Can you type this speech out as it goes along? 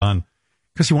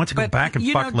Because he wants to go back and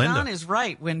fuck Linda. John is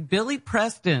right. When Billy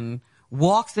Preston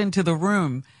walks into the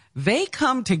room, they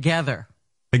come together.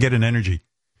 They get an energy.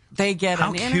 They get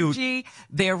How an cute. energy.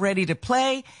 They're ready to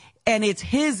play. And it's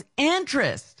his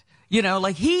interest. You know,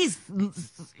 like he's,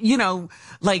 you know,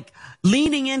 like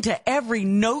leaning into every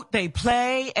note they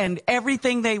play and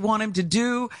everything they want him to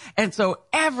do. And so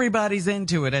everybody's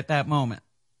into it at that moment.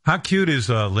 How cute is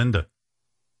Linda?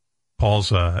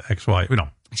 Paul's ex-wife. You know,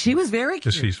 She was very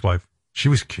cute. deceased wife. She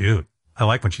was cute. I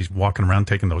like when she's walking around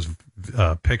taking those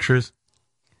pictures.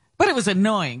 But it was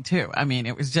annoying, too. I mean,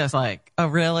 it was just like, oh,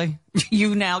 really?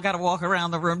 You now got to walk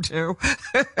around the room, too?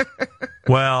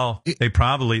 Well, they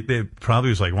probably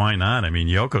was like, why not? I mean,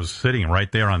 Yoko's sitting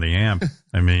right there on the amp.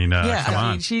 I mean, Yeah, come I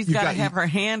mean, on. she's got to have her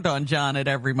hand on John at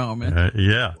every moment.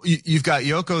 Yeah. You've got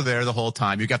Yoko there the whole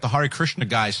time. You've got the Hare Krishna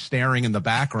guys staring in the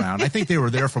background. I think they were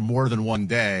there for more than one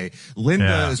day.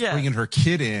 Linda is bringing her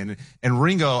kid in. And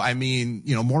Ringo, I mean,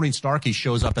 you know, Maureen Starkey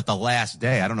shows up at the last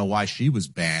day. I don't know why she was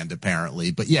banned,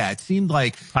 apparently. But yeah, it seemed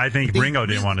like... I think Ringo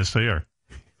didn't want to see her.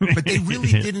 But they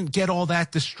really didn't get all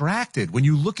that distracted. When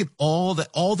you look at all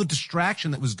the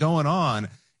distraction that was going on,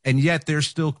 and yet they're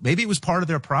still, maybe it was part of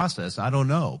their process. I don't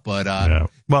know. But,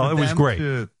 well, it was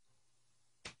great.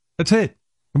 That's it.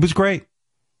 It was great.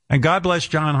 And God bless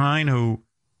John Hine, who,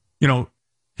 you know,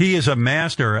 he is a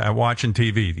master at watching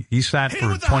TV. He sat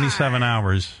for 27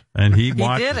 hours and he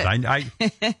watched did it.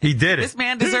 He did it. This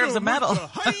man deserves a medal. Some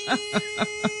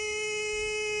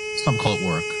call it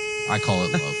work. I call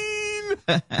it love.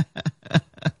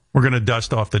 We're going to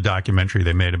dust off the documentary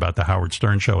they made about the Howard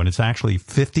Stern show, and it's actually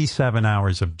 57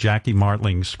 hours of Jackie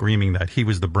Martling screaming that he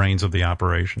was the brains of the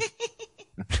operation.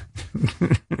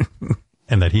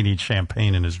 And that he needs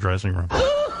champagne in his dressing room.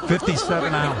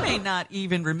 57 hours. You may not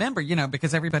even remember, you know,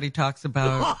 because everybody talks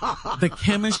about the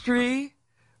chemistry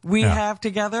we have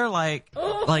together, like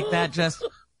that just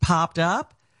popped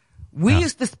up. We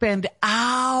used to spend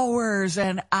hours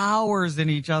and hours in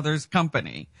each other's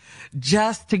company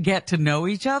just to get to know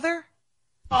each other,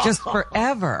 just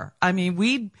forever. I mean,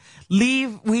 we'd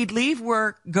leave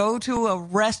work, go to a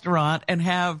restaurant and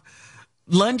have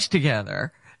lunch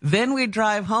together. Then we'd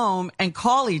drive home and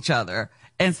call each other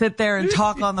and sit there and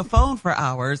talk on the phone for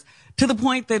hours, to the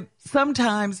point that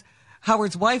sometimes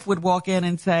Howard's wife would walk in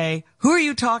and say, "Who are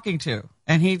you talking to?"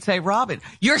 And he'd say, "Robin."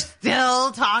 "You're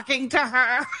still talking to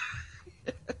her?"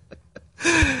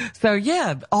 So,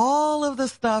 yeah, all of the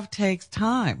stuff takes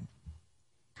time.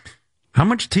 How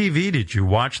much TV did you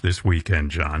watch this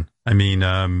weekend, John? I mean,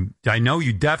 I know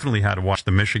you definitely had to watch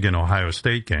the Michigan-Ohio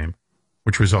State game,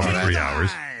 which was over 3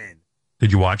 hours.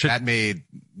 Did you watch it? That made,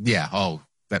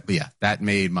 that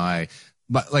made my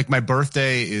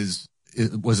birthday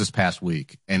was this past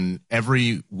week. And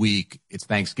every week it's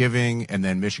Thanksgiving and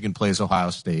then Michigan plays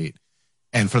Ohio State.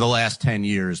 And for the last 10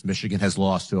 years, Michigan has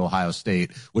lost to Ohio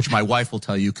State, which my wife will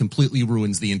tell you completely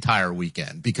ruins the entire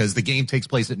weekend, because the game takes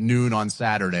place at noon on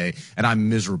Saturday and I'm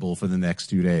miserable for the next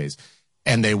 2 days.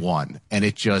 And they won. And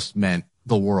it just meant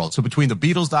the world. So between the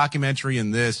Beatles documentary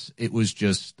and this, it was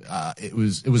just, it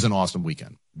was an awesome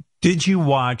weekend. Did you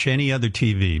watch any other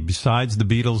TV besides the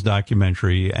Beatles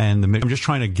documentary and I'm just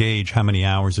trying to gauge how many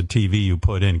hours of TV you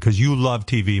put in, because you love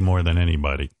TV more than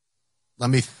anybody. Let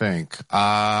me think.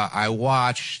 I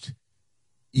watched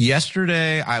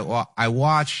yesterday. I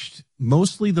watched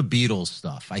mostly the Beatles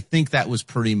stuff. I think that was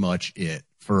pretty much it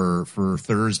for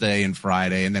Thursday and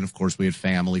Friday. And then of course we had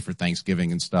family for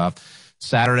Thanksgiving and stuff.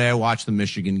 Saturday, I watched the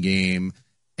Michigan game.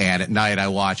 And at night I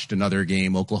watched another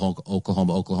game,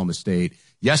 Oklahoma State.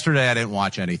 Yesterday I didn't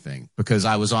watch anything because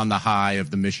I was on the high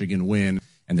of the Michigan win.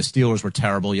 And the Steelers were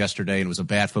terrible yesterday and it was a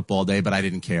bad football day, but I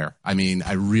didn't care. I mean,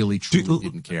 I really, truly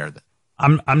didn't care.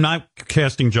 I'm not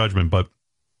casting judgment, but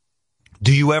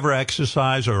do you ever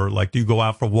exercise, or like do you go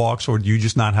out for walks, or do you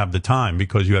just not have the time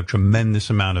because you have tremendous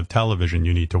amount of television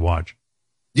you need to watch?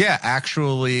 Yeah,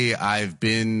 actually, I've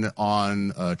been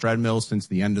on a treadmill since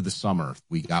the end of the summer.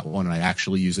 We got one and I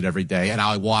actually use it every day. And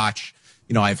I watch,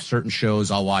 you know, I have certain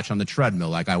shows I'll watch on the treadmill.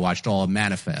 Like I watched all of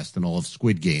Manifest and all of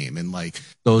Squid Game, and like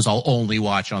those I'll only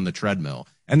watch on the treadmill.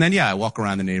 And then, yeah, I walk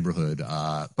around the neighborhood.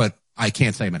 But I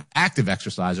can't say I'm an active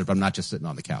exerciser, but I'm not just sitting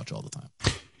on the couch all the time.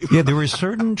 Yeah, there are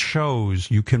certain shows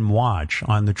you can watch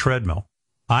on the treadmill.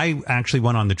 I actually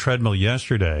went on the treadmill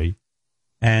yesterday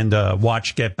and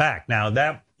watched Get Back. Now,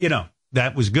 that, you know,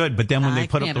 that was good. But then when they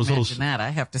put up those little... I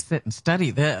have to sit and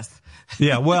study this.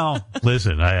 Yeah, well,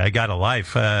 listen, I got a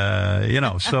life, you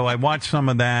know, so I watched some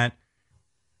of that.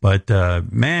 But,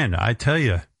 man, I tell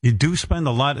you, you do spend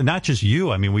a lot, not just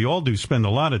you. I mean, we all do spend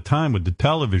a lot of time with the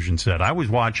television set. I was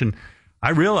watching I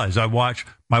realize I watch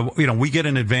we get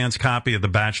an advance copy of The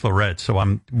Bachelorette. So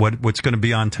what's going to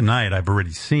be on tonight, I've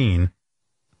already seen.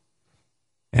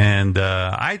 And,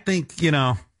 I think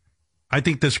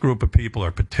this group of people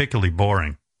are particularly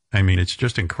boring. I mean, it's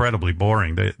just incredibly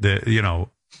boring.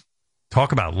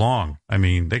 Talk about long. I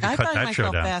mean, they could cut that show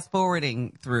down. I find myself fast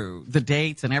forwarding through the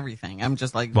dates and everything. I'm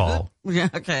just like, yeah,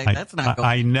 okay, that's not good.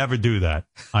 I never do that.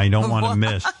 I don't want to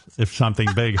miss if something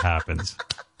big happens,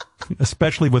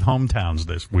 especially with hometowns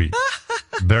this week.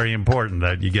 Very important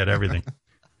that you get everything.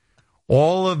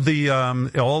 All the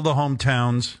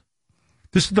hometowns.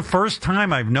 This is the first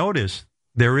time I've noticed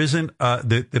there isn't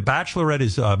the Bachelorette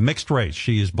is mixed race.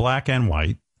 She is black and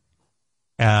white.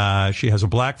 She has a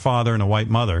black father and a white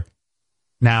mother.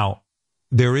 Now,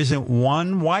 there isn't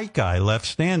one white guy left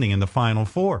standing in the final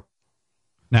four.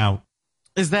 Now,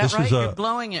 is that right? You're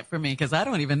blowing it for me because I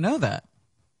don't even know that.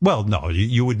 Well, no,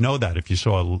 you would know that if you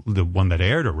saw the one that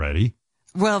aired already.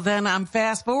 Well, then I'm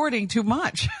fast forwarding too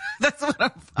much. That's what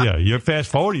I'm. Yeah, you're fast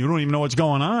forwarding. You don't even know what's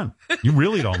going on. You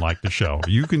really don't like the show.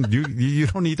 You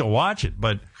don't need to watch it.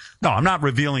 But no, I'm not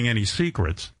revealing any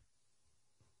secrets.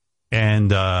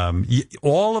 And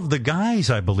all of the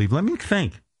guys, I believe. Let me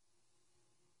think.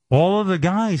 All of the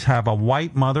guys have a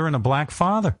white mother and a black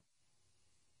father.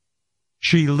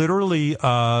 She literally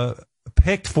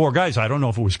picked 4 guys. I don't know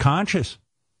if it was conscious.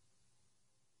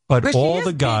 But all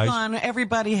the guys. Big on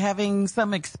everybody having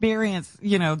some experience,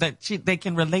 that they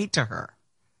can relate to her.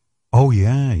 Oh,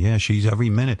 yeah. She's every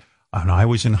minute. And I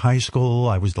was in high school.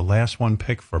 I was the last one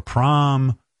picked for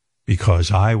prom because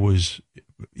I was,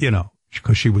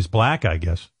 because she was black, I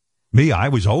guess. Me, I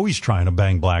was always trying to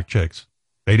bang black chicks.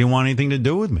 They didn't want anything to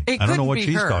do with me. I don't know what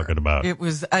she's talking about. It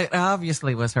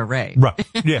obviously was her race. Right.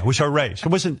 Yeah, it was her race. It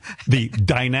wasn't the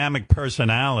dynamic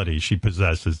personality she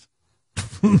possesses.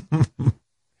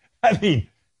 I mean,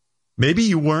 maybe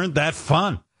you weren't that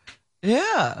fun.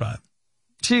 Yeah. But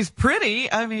she's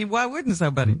pretty. I mean, why wouldn't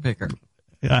somebody pick her?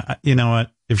 You know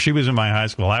what? If she was in my high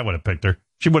school, I would have picked her.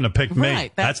 She wouldn't have picked me.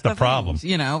 Right, that's the problem. So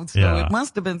it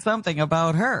must have been something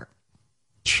about her.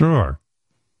 Sure.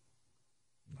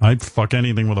 I'd fuck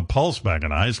anything with a pulse back in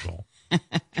high school.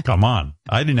 Come on.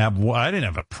 I didn't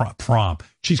have a prom.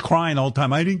 She's crying all the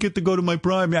time. I didn't get to go to my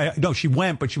prom. No, she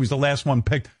went, but she was the last one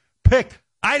picked.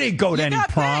 I didn't go to any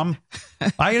prom.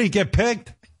 I didn't get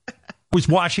picked. I was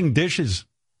washing dishes.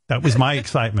 That was my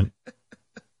excitement.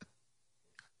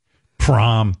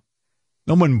 Prom.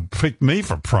 No one picked me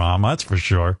for prom, that's for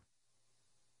sure.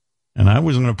 And I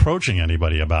wasn't approaching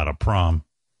anybody about a prom.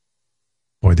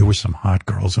 Boy, there were some hot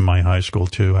girls in my high school,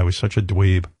 too. I was such a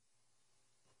dweeb.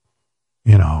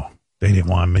 They didn't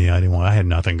want me. I had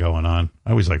nothing going on.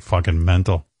 I was like fucking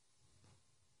mental.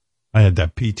 I had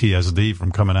that PTSD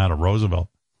from coming out of Roosevelt.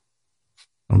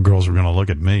 Some girls were going to look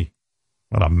at me.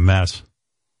 What a mess.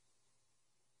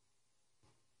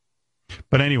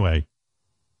 But anyway,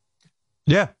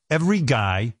 yeah, every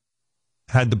guy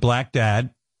had the black dad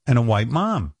and a white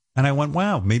mom. And I went,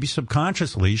 wow, maybe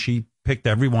subconsciously she picked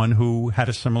everyone who had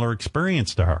a similar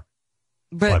experience to her.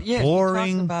 But yeah, boring.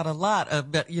 She talks about a lot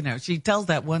of, she tells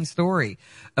that one story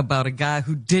about a guy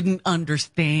who didn't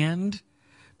understand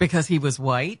because he was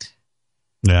white.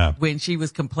 Yeah. When she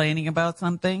was complaining about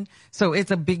something. So it's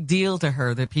a big deal to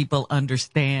her that people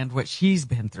understand what she's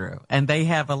been through. And they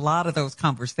have a lot of those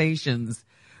conversations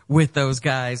with those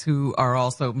guys who are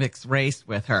also mixed race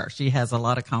with her. She has a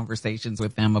lot of conversations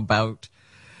with them about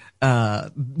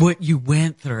what you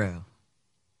went through.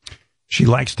 She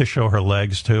likes to show her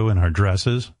legs, too, in her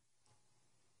dresses.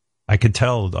 I could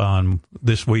tell on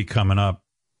this week coming up,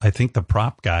 I think the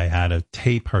prop guy had to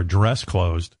tape her dress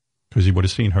closed because he would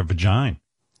have seen her vagina.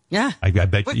 Yeah. I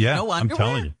bet. With yeah, no I'm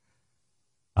telling you.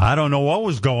 I don't know what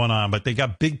was going on, but they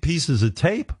got big pieces of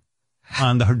tape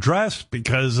on her dress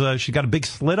because she got a big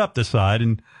slit up the side,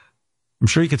 and I'm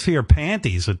sure you could see her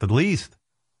panties at the least.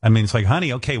 I mean, it's like,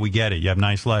 honey, okay, we get it. You have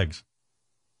nice legs.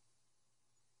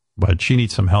 But she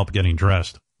needs some help getting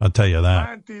dressed. I'll tell you that.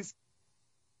 Panties.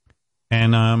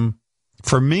 And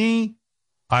for me,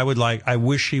 I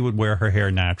wish she would wear her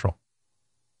hair natural.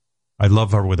 I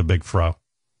love her with a big fro.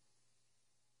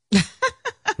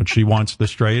 But she wants the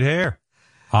straight hair.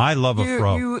 I love a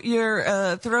fro.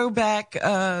 Your throwback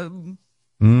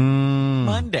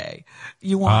Monday.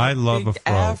 You want a big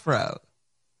afro.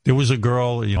 There was a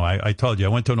girl, I told you, I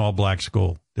went to an all-black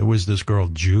school. There was this girl,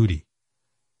 Judy.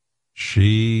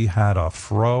 She had a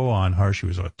fro on her. She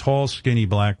was a tall, skinny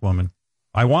black woman.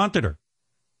 I wanted her.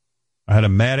 I had a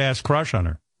mad-ass crush on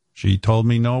her. She told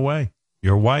me, no way.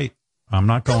 You're white. I'm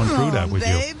not going through that with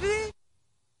you.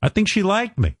 I think she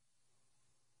liked me.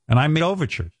 And I made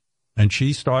overtures. And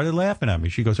she started laughing at me.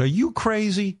 She goes, are you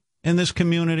crazy? in this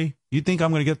community? You think I'm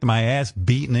going to get my ass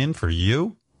beaten in for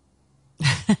you?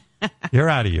 You're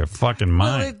out of your fucking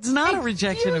mind. Well, it's not a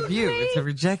rejection of you. It's a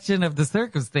rejection of the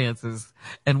circumstances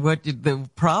and the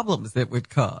problems that would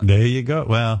cause. There you go.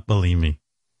 Well, believe me,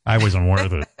 I wasn't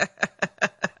worth it.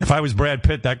 If I was Brad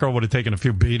Pitt, that girl would have taken a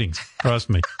few beatings. Trust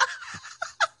me.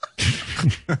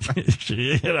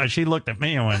 She looked at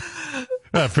me and went,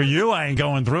 for you, I ain't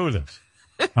going through this.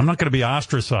 I'm not going to be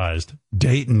ostracized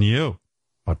dating you.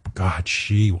 But, God,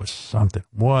 she was something.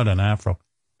 What an afro.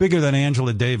 Bigger than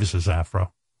Angela Davis's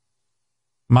afro.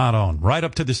 Madon, right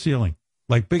up to the ceiling.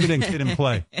 Like bigger than Kid and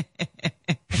Play.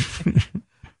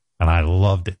 And I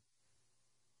loved it.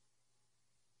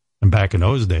 And back in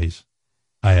those days,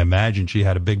 I imagine she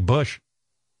had a big bush.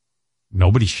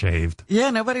 Nobody shaved.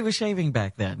 Yeah, nobody was shaving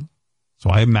back then. So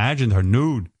I imagined her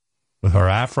nude with her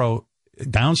afro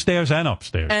downstairs and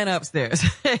upstairs. And upstairs.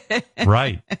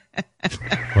 Right.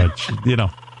 But, she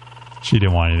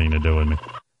didn't want anything to do with me.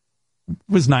 It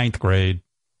was 9th grade.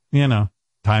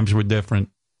 Times were different.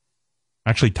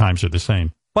 Actually, times are the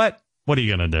same. But what are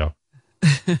you going to do?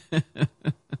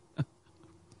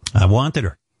 I wanted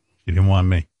her. She didn't want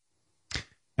me.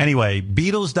 Anyway,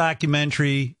 Beatles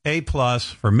documentary, A+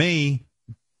 for me.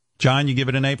 John, you give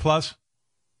it an A+?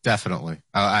 Definitely.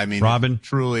 I mean, Robin?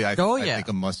 Truly, I think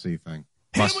a must-see thing.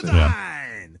 Must-see.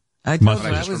 I told you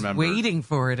I was waiting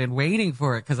for it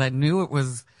because I knew it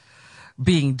was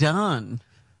being done.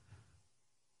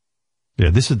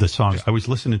 Yeah, this is the song. I was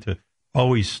listening to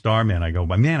Always Starman. I go,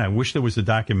 but man, I wish there was a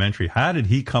documentary. How did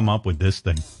he come up with this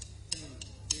thing?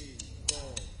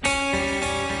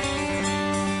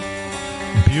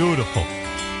 Beautiful.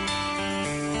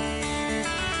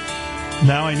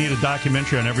 Now I need a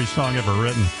documentary on every song ever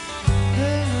written.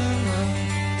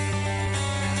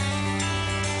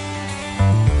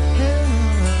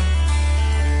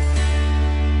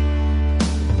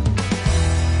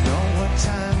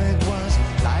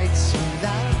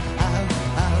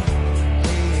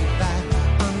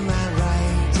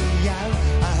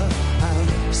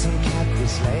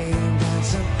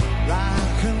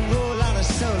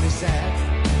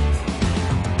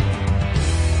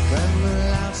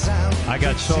 I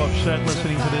got so upset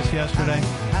listening to this yesterday.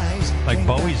 Like,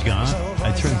 Bowie's gone.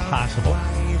 It's impossible.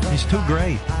 He's too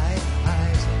great.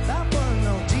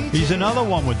 He's another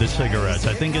one with the cigarettes.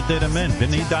 I think it did him in.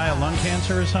 Didn't he die of lung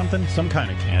cancer or something? Some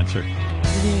kind of cancer.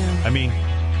 Yeah.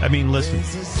 I mean, listen,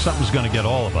 something's going to get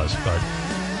all of us, but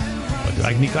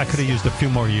I could have used a few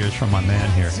more years from my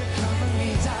man here.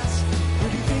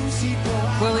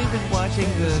 Well, even watching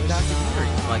the documentary,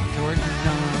 like George is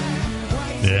gone.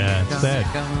 Yeah, it's sad.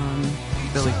 Gone,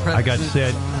 Billy Preston I got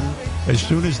sad. As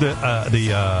soon as the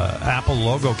Apple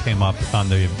logo came up on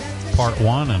the part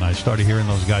 1, and I started hearing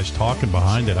those guys talking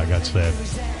behind it, I got sad.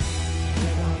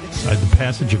 The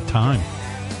passage of time.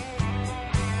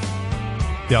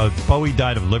 Yeah, Bowie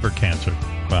died of liver cancer.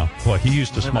 Well, boy, he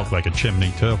used to smoke like a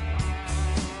chimney, too.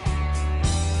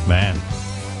 Man.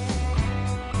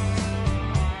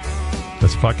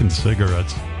 That's fucking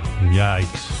cigarettes.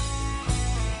 Yikes.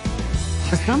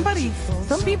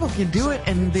 Some people can do it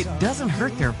and it doesn't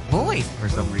hurt their voice for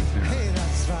some reason.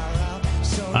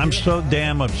 I'm so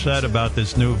damn upset about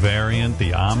this new variant,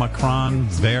 the Omicron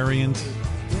variant.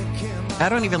 I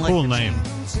don't even like cool name.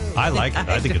 I like it.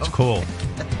 I think it's cool.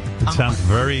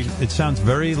 It sounds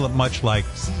very much like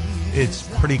it's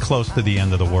pretty close to the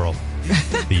end of the world.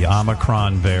 The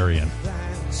Omicron variant.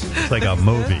 It's like a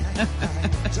movie.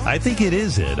 I think it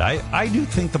is it. I do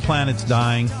think the planet's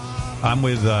dying. I'm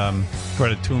with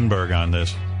Greta Thunberg on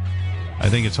this. I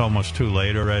think it's almost too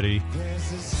late already.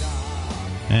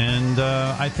 And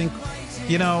I think,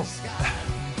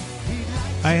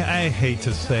 I hate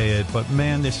to say it, but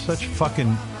man, there's such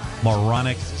fucking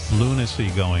moronic lunacy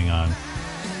going on.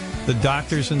 The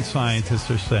doctors and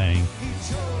scientists are saying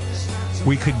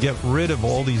we could get rid of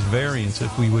all these variants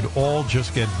if we would all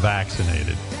just get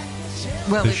vaccinated.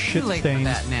 Well, it's too late for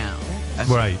that now.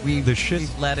 Right. We've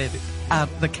let it out.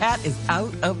 The cat is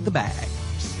out of the bag.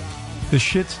 The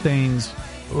shit stains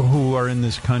who are in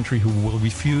this country who will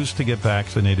refuse to get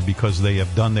vaccinated because they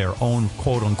have done their own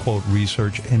quote-unquote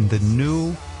research. And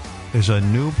there's a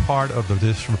new part of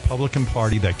this Republican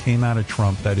Party that came out of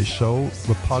Trump that is so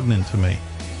repugnant to me.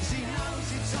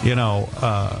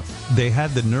 They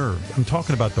had the nerve. I'm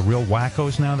talking about the real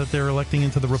wackos now that they're electing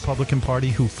into the Republican Party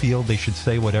who feel they should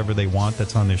say whatever they want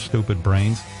that's on their stupid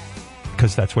brains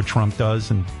because that's what Trump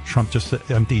does, and Trump just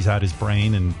empties out his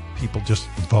brain and people just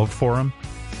vote for him.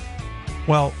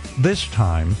 Well, this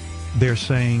time they're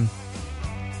saying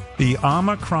the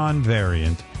Omicron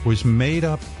variant was made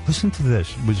up, listen to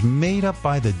this, was made up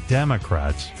by the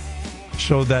Democrats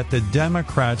so that the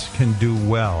Democrats can do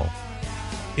well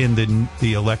in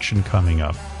the election coming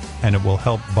up, and it will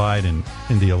help Biden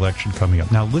in the election coming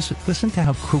up. Now, listen to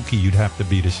how kooky you'd have to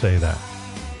be to say that.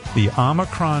 The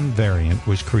Omicron variant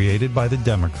was created by the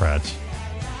Democrats.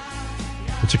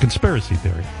 It's a conspiracy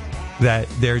theory that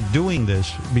they're doing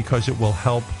this because it will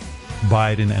help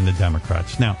Biden and the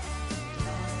Democrats. Now,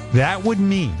 that would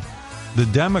mean the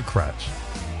Democrats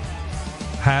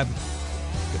have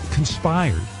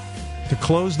conspired to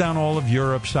close down all of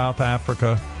Europe, South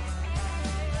Africa.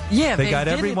 Yeah, they got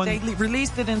everyone. They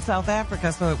released it in South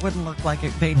Africa, so it wouldn't look like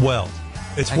it. Well,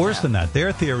 it's worse than that.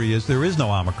 Their theory is there is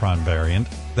no Omicron variant.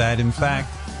 That in fact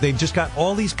they've just got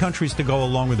all these countries to go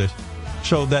along with this,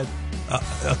 so that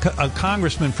a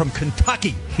congressman from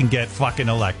Kentucky can get fucking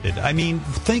elected. I mean,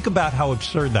 think about how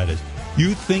absurd that is.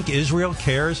 You think Israel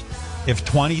cares if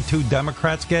 22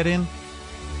 Democrats get in?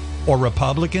 Or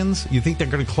Republicans? You think they're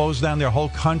going to close down their whole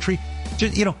country?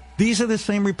 Just, these are the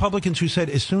same Republicans who said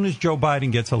as soon as Joe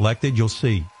Biden gets elected, you'll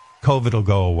see COVID will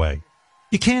go away.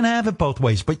 You can't have it both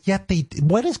ways. But yet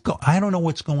I don't know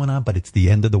what's going on, but it's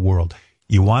the end of the world.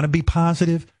 You want to be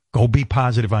positive? Go be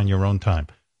positive on your own time.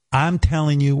 I'm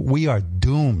telling you, we are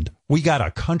doomed. We got a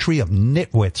country of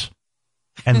nitwits,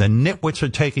 and the nitwits are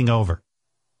taking over.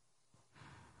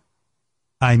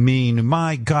 I mean,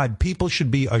 my God, people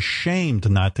should be ashamed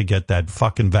not to get that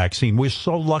fucking vaccine. We're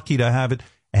so lucky to have it,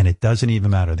 and it doesn't even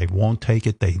matter. They won't take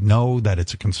it. They know that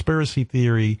it's a conspiracy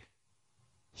theory.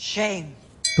 Shame.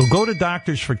 They'll go to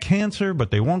doctors for cancer,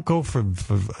 but they won't go for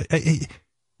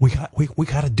we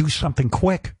got to do something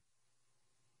quick.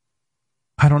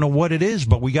 I don't know what it is,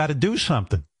 but we got to do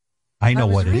something. I know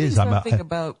what it is. I'm something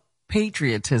about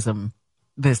patriotism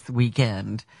this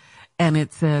weekend, and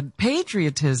it said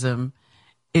patriotism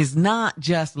is not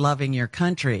just loving your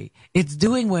country. It's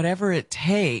doing whatever it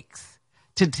takes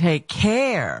to take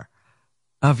care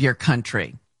of your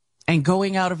country and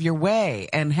going out of your way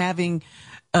and having,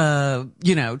 to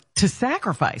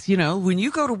sacrifice. When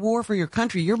you go to war for your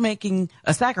country, you're making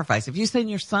a sacrifice. If you send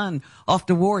your son off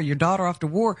to war, your daughter off to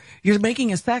war, you're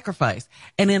making a sacrifice.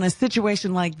 And in a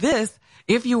situation like this,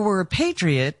 if you were a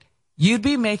patriot, you'd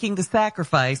be making the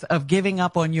sacrifice of giving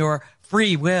up on your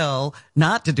free will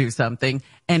not to do something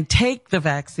and take the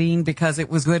vaccine because it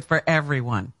was good for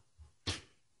everyone.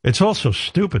 It's also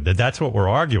stupid that that's what we're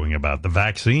arguing about, the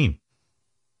vaccine.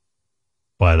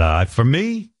 But for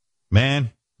me,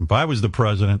 man, if I was the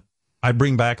president, I'd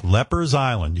bring back Lepers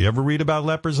Island. You ever read about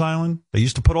Lepers Island? They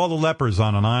used to put all the lepers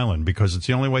on an island because it's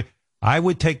the only way. I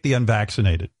would take the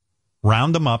unvaccinated,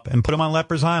 round them up, and put them on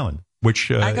Lepers Island.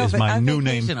 Which is my new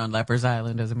name. On Lepers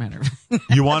Island, as a matter of fact.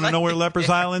 You want to know where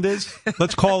Lepers Island is?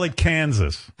 Let's call it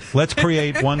Kansas. Let's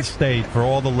create one state for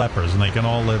all the lepers, and they can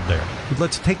all live there.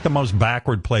 Let's take the most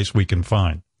backward place we can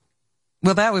find.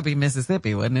 Well, that would be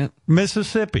Mississippi, wouldn't it?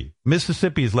 Mississippi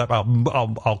is leper.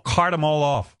 I'll cart them all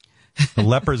off to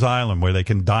Lepers Island where they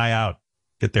can die out,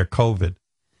 get their COVID.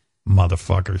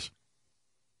 Motherfuckers.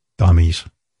 Dummies.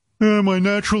 My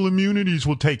natural immunities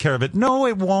will take care of it. No,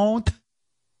 it won't.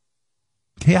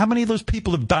 Hey, how many of those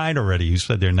people have died already who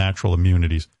said they're natural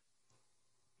immunities?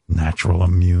 Natural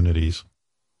immunities.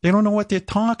 They don't know what they're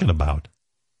talking about.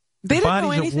 They didn't know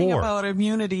anything about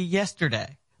immunity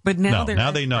yesterday, but now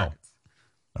they know.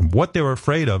 And what they were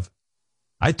afraid of,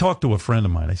 I talked to a friend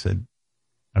of mine. I said,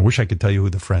 I wish I could tell you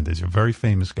who the friend is. You're a very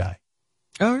famous guy.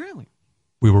 Oh, really?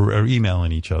 We were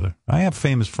emailing each other. I have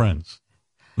famous friends.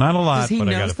 Not a lot, but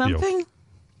I got a few. Does he know something?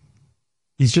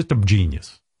 He's just a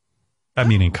genius. I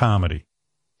mean, in comedy.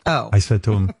 Oh. I said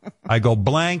to him, I go,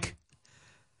 blank,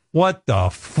 what the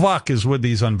fuck is with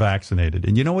these unvaccinated?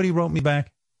 And you know what he wrote me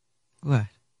back? What?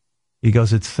 He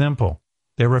goes, it's simple.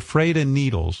 They're afraid of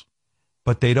needles,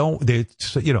 but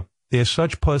they're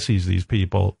such pussies, these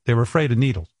people. They're afraid of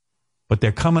needles, but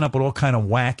they're coming up with all kind of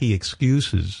wacky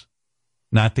excuses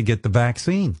not to get the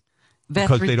vaccine. That's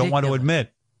because ridiculous. They don't want to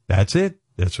admit. That's it.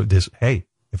 That's what this, hey,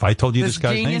 if I told you this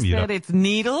guy's name, you said it's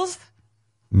needles?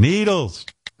 Needles.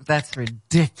 That's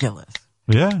ridiculous.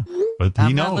 Yeah, but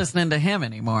I'm not listening to him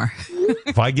anymore.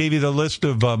 If I gave you the list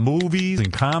of movies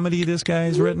and comedy this guy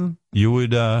has written, you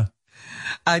would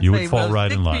fall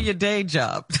right in line. Stick to your day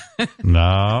job.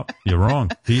 No, you're wrong.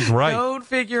 He's right. Don't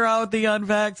figure out the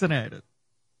unvaccinated.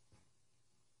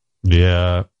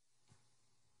 Yeah.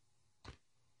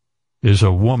 There's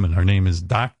a woman. Her name is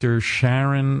Dr.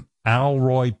 Sharon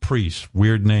Alroy Priest.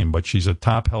 Weird name, but she's a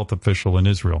top health official in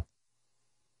Israel.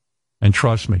 And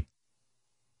trust me,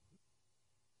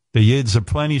 the Yids are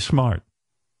plenty smart.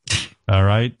 All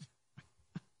right?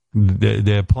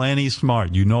 They're plenty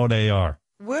smart. You know they are.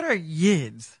 What are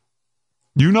Yids?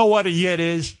 You know what a Yid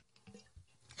is?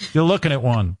 You're looking at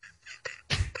one.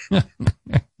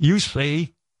 You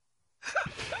see?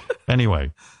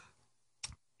 Anyway,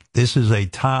 this is a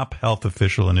top health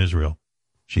official in Israel.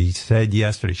 She said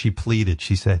yesterday, she pleaded,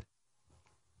 she said,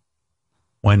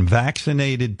 when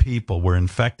vaccinated people were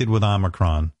infected with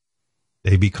Omicron,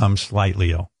 they become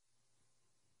slightly ill.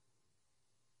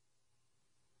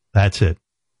 That's it.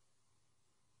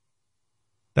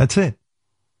 That's it.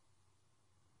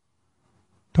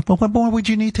 What more would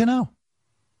you need to know?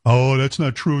 Oh, that's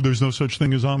not true. There's no such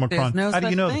thing as Omicron. There's no How do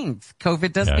you know such things.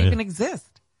 COVID doesn't even exist.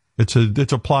 It's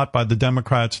a plot by the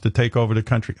Democrats to take over the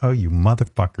country. Oh, you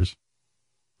motherfuckers.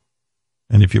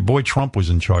 And if your boy Trump was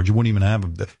in charge, you wouldn't even have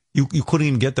him. You couldn't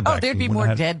even get the vaccine. Oh, there'd be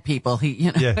more dead people. He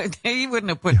wouldn't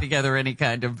have put together any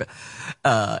kind of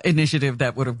initiative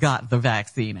that would have got the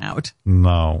vaccine out.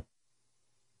 No.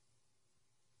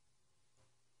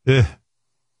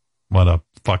 What a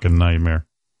fucking nightmare.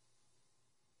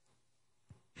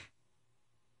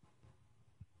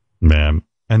 Man.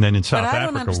 And then in South Africa. But I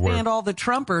don't understand all the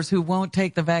Trumpers who won't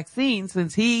take the vaccine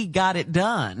since he got it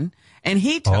done and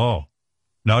he took it.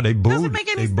 No, they booed. Doesn't make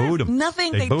any they sense. Booed him.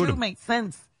 Nothing they do makes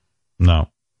sense. No.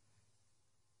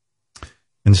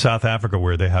 In South Africa,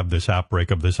 where they have this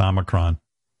outbreak of this Omicron,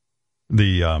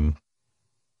 the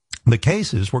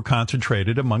cases were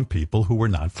concentrated among people who were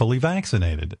not fully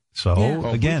vaccinated.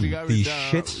 So, again, these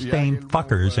shit-stained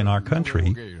fuckers in our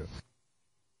country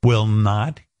will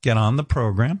not get on the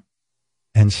program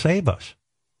and save us.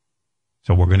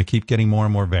 So we're going to keep getting more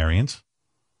and more variants.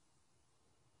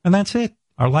 And that's it.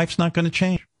 Our life's not going to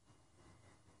change.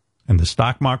 And the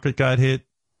stock market got hit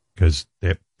because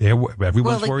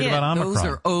everyone's worried about Omicron. Those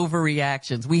are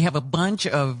overreactions. We have a bunch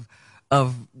of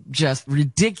just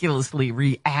ridiculously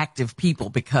reactive people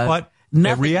because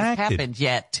nothing has happened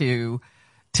yet to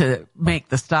make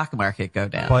the stock market go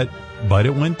down. But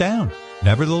it went down.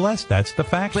 Nevertheless, that's the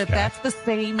fact. But that's the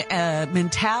same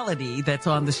mentality that's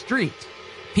on the street.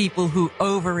 People who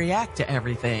overreact to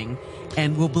everything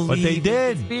and will believe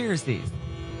in conspiracies.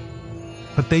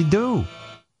 But they do.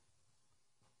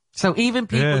 So even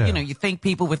people, you think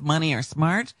people with money are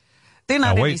smart? They're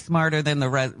not any smarter than the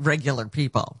regular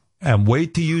people. And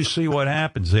wait till you see what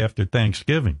happens after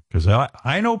Thanksgiving. Because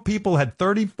I know people had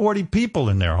 30, 40 people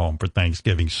in their home for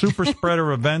Thanksgiving. Super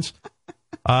spreader events.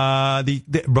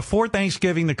 Before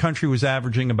Thanksgiving, the country was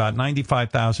averaging about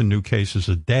 95,000 new cases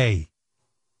a day.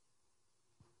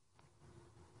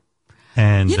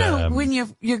 And when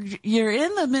you're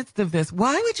in the midst of this,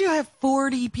 why would you have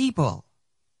 40 people?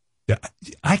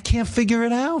 I can't figure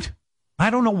it out. I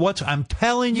don't know I'm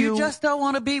telling you. You just don't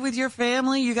want to be with your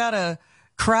family. You got to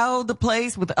crowd the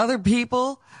place with other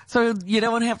people so you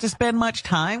don't have to spend much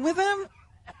time with them.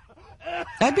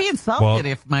 I'd be insulted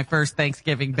if my first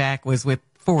Thanksgiving back was with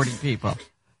 40 people.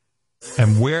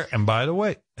 And by the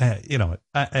way,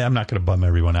 I'm not going to bum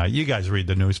everyone out. You guys read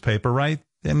the newspaper, right?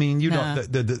 I mean,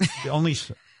 don't. The only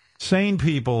sane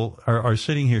people are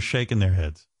sitting here shaking their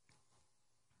heads.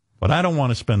 But I don't want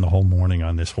to spend the whole morning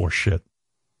on this horse shit.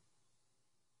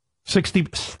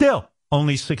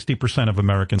 Only 60% of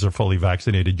Americans are fully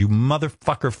vaccinated. You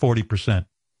motherfucker, 40%.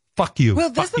 Fuck you. Well,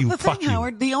 this is the thing,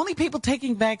 Howard. The only people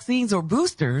taking vaccines or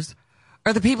boosters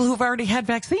are the people who've already had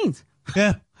vaccines.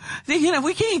 Yeah.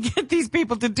 We can't get these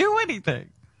people to do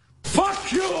anything.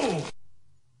 Fuck you!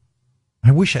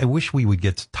 I wish we would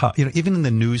get tough. Even in the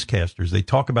newscasters, they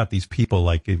talk about these people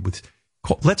like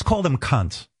let's call them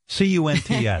cunts.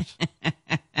 C-U-N-T-S.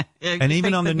 And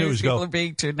even on the news, people are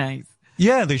being too nice.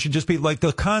 Yeah, they should just be like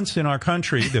the cunts in our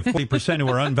country. The 40% who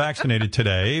are unvaccinated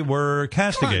today were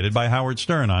castigated by Howard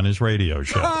Stern on his radio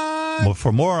show. Well,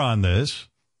 for more on this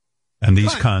and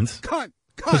these cunts,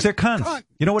 because they're cunts.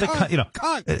 You know what a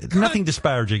cunt? Nothing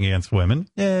disparaging against women.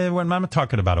 I'm not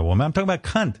talking about a woman. I'm talking about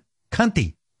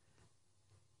cunty.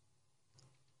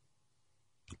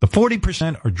 The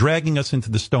 40% are dragging us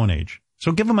into the Stone Age.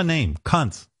 So give them a name,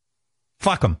 cunts.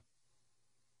 Fuck them.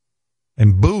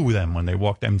 And boo them when they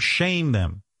walk them. Shame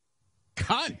them.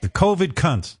 Cunt. The COVID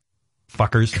cunts.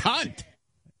 Fuckers. Cunt.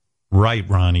 Right,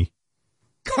 Ronnie.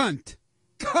 Cunt.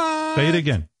 Say it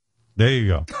again. There you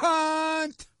go.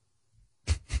 Cunt.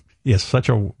 He has such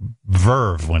a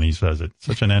verve when he says it.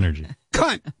 Such an energy.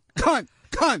 Cunt. Cunt.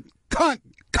 Cunt. Cunt.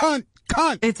 Cunt.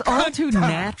 Cunt. It's all too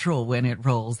natural when it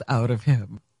rolls out of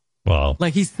him. Well,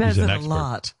 like he says it a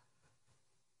lot.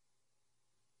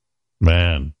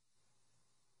 Man.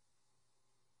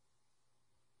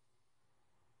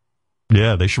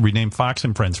 Yeah, they should rename Fox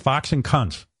and Friends Fox and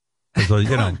Cunts. Because,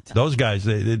 those guys,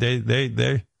 they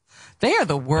are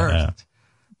the worst.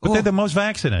 But they're the most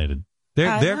vaccinated.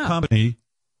 Their company,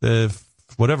 the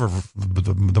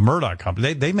Murdoch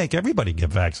company, they make everybody get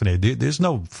vaccinated. There's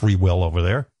no free will over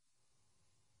there.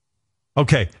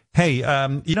 Okay. Hey,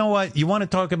 you know what? You want to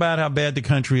talk about how bad the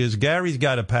country is? Gary's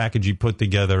got a package he put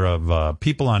together of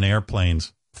people on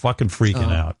airplanes fucking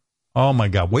freaking out. Oh, my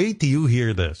God. Wait till you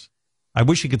hear this. I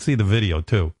wish you could see the video,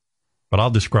 too, but I'll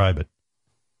describe it.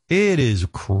 It is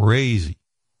crazy.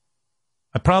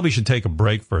 I probably should take a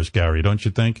break first, Gary, don't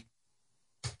you think?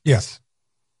 Yes.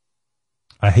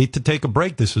 I hate to take a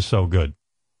break. This is so good.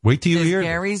 Wait till you hear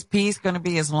Gary's piece going to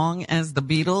be as long as the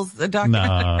Beatles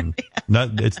documentary? No,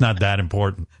 it's not that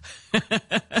important.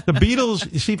 The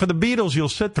Beatles, you see, for the Beatles, you'll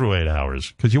sit through 8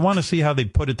 hours because you want to see how they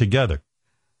put it together.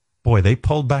 Boy, they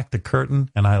pulled back the curtain,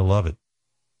 and I love it.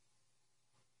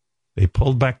 They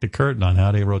pulled back the curtain on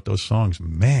how they wrote those songs.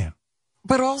 Man.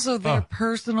 But also their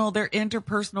their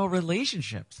interpersonal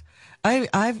relationships.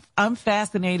 I'm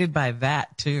fascinated by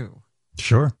that, too.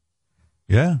 Sure.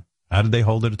 Yeah. How did they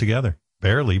hold it together?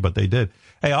 Barely, but they did.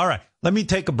 Hey, all right. Let me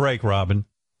take a break, Robin.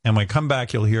 And when I come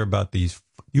back, you'll hear about these.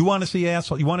 You want to see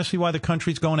asshole? You want to see why the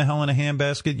country's going to hell in a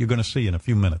handbasket? You're going to see in a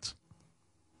few minutes.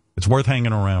 It's worth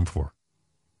hanging around for.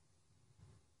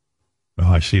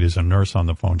 Oh, I see there's a nurse on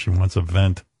the phone. She wants a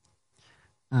vent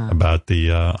about the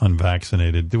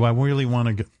unvaccinated. Do I really want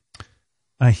to get...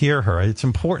 I hear her. It's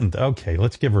important. Okay,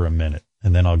 let's give her a minute.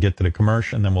 And then I'll get to the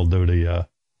commercial, and then we'll do the...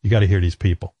 you got to hear these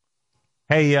people.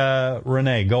 Hey,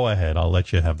 Renee, go ahead. I'll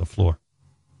let you have the floor.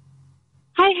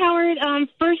 Hi, Howard.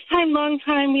 First time, long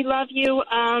time. We love you.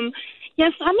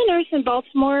 Yes, I'm a nurse in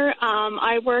Baltimore.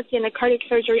 I work in a cardiac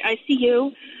surgery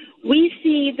ICU. We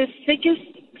see the sickest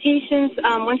patients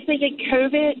once they get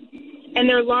COVID and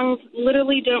their lungs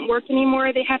literally don't work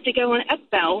anymore. They have to go on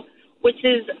ECMO, which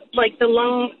is like the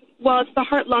it's the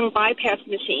heart-lung bypass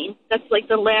machine. That's like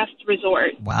the last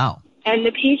resort. Wow. And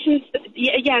the patients,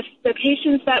 yes, the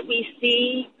patients that we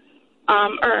see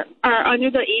are under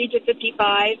the age of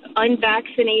 55,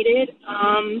 unvaccinated.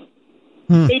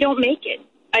 They don't make it.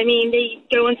 I mean, they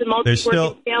go into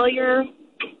multi-organ failure.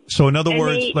 So, in other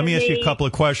words, let me ask you a couple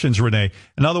of questions, Renee.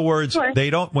 In other words, sure. They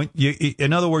don't.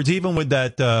 In other words, even with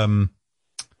that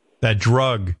that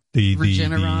drug, the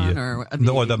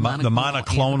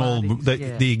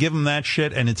monoclonal, do you give them that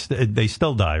shit and they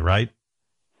still die, right?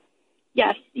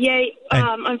 Yes. Yeah.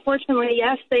 Unfortunately,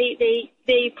 yes. They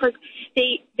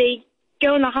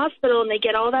go in the hospital and they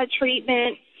get all that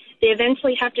treatment. They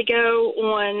eventually have to go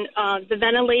on the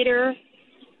ventilator.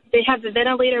 They have the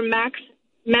ventilator max.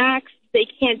 They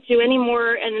can't do any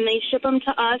more, and then they ship them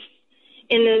to us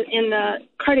in the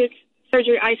cardiac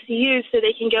surgery ICU so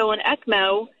they can go on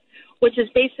ECMO, which is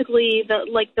basically the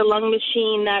lung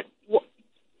machine that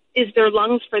is their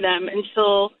lungs for them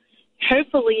until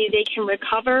hopefully they can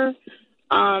recover.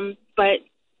 But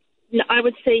I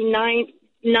would say 98%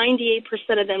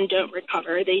 of them don't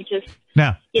recover. They just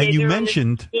now. And you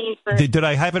mentioned, did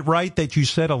I have it right that you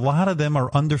said a lot of them are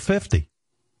under 50?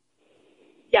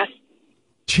 Yes.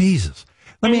 Jesus.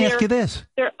 Let me ask you this.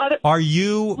 Are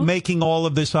you making all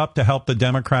of this up to help the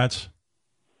Democrats?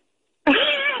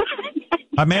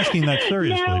 I'm asking that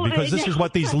seriously because this is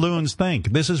what these loons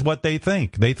think. This is what they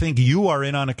think. They think you are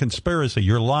in on a conspiracy.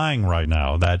 You're lying right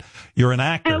now, that you're an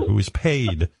actor who is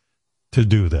paid to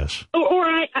do this. Or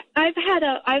I've had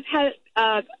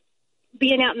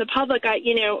being out in the public,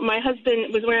 my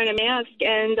husband was wearing a mask,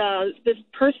 and this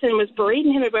person was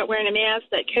berating him about wearing a mask,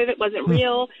 that COVID wasn't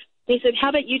real. And he said, how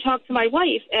about you talk to my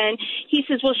wife? And he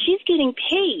says, well, she's getting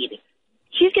paid.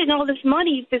 She's getting all this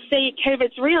money to say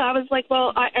COVID's real. I was like,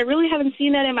 well, I really haven't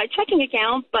seen that in my checking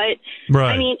account, but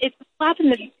right. I mean, it's a slap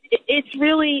in it's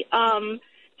really to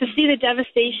see the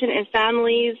devastation in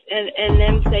families and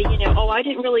them say, I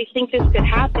didn't really think this could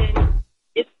happen.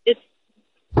 It's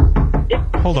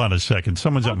Hold on a second.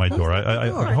 Someone's at my door.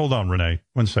 Hold on, Renee.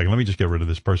 1 second. Let me just get rid of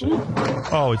this person.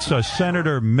 Oh, it's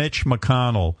Senator Mitch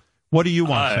McConnell. What do you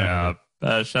want, Senator?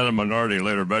 Senate Minority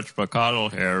Leader Mitch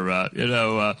McConnell here.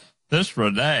 This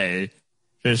Renee,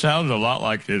 she sounds a lot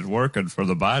like she's working for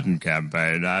the Biden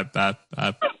campaign. I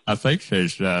think she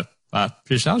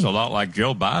sounds a lot like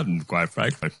Joe Biden, quite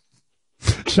frankly.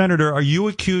 Senator, are you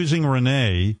accusing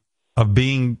Renee of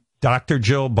being Dr.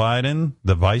 Jill Biden,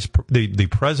 the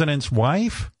president's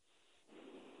wife?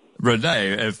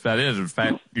 Renee, if that is in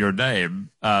fact your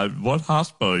name, what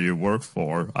hospital you work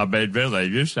for? I mean, really,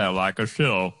 you sound like a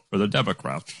shill for the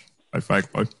Democrats, quite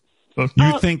frankly.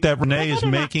 You think that Renee is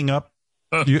making up?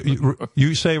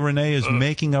 You say Renee is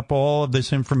making up all of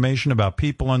this information about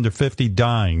people under 50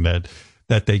 dying, that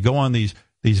they go on these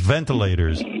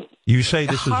ventilators. You say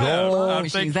this is all? I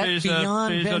think she's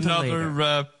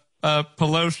another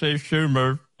Pelosi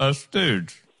Schumer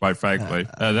stooge, quite frankly.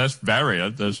 This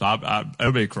variant, this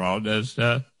Omicron,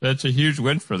 that's a huge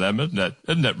win for them, isn't it?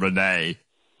 Isn't it, Renee?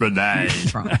 Renee.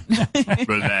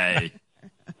 Renee.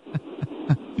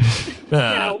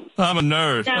 No. I'm a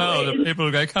nurse. No, the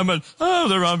people are coming. Oh,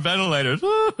 they're on ventilators.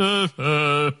 They're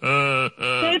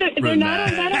not on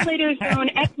ventilators. They're on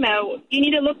ECMO. You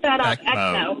need to look that up.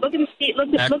 ECMO. Look at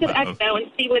ECMO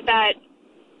and see what that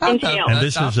entails.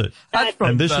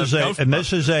 And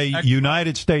this is a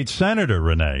United States senator,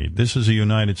 Renee. This is a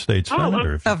United States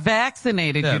senator. A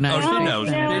vaccinated United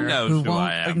States senator who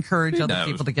won't encourage other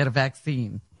people to get a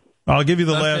vaccine. I'll give you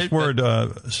the last word,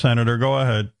 Senator. Go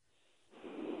ahead.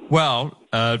 Well,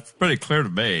 it's pretty clear to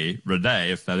me,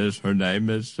 Renee, if that is her name,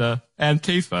 is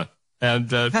Antifa,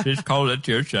 and she's called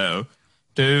into your show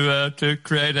to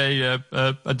create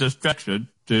a distraction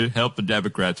to help the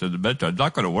Democrats in the midterm. It's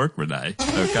not going to work, Renee.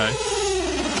 Okay.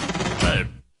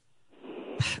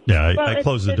 Yeah, I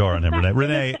closed the door on him, Renee.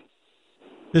 Renee,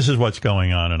 this is what's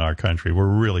going on in our country. We're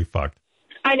really fucked.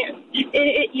 I know.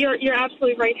 You're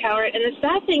absolutely right, Howard. And the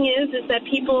sad thing is that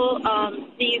people,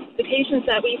 the patients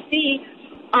that we see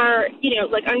are,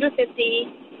 like under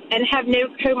 50 and have no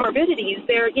comorbidities.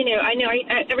 They're, I know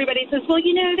everybody says, well,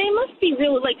 they must be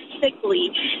really like sickly.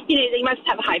 They must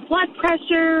have high blood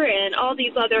pressure and all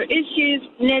these other issues.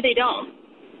 No, they don't.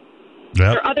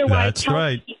 Yep, otherwise that's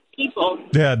right. People.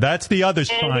 Yeah, that's the other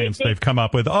science they've come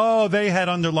up with. Oh, they had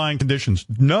underlying conditions.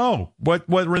 No, what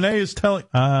Renee is telling,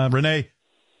 Renee,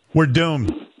 we're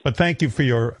doomed. But thank you for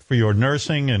your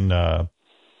nursing and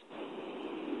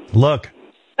look.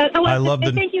 I love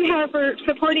the. Thank you, Howard, for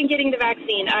supporting getting the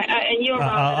vaccine. And you,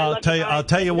 I'll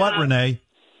tell you what, Renee.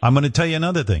 I'm going to tell you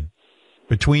another thing.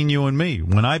 Between you and me,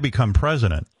 when I become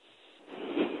president,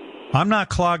 I'm not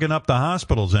clogging up the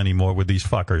hospitals anymore with these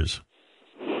fuckers.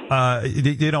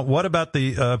 What about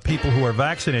the people who are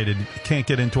vaccinated can't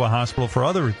get into a hospital for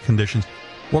other conditions?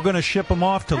 We're going to ship them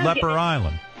off to Leper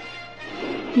Island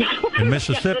in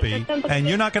Mississippi, and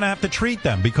you're not going to have to treat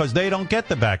them because they don't get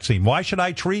the vaccine. Why should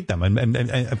I treat them?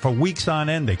 And for weeks on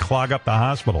end, they clog up the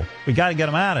hospital. We got to get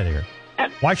them out of here.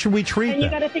 Why should we treat them? You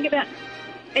got to think about,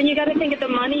 and you got to think of the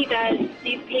money that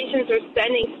these patients are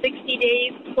spending 60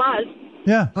 days plus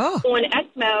on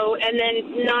ECMO, and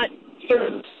then not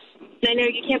for. I know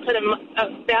you can't put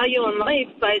a value on life,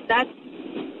 but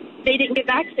they didn't get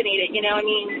vaccinated. I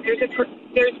mean,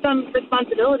 there's some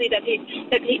responsibility that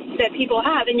people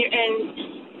have,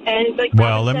 and like.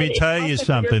 Well, let me tell you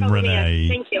something, Renee.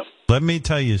 Thank you. Let me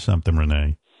tell you something,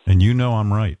 Renee, and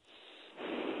I'm right.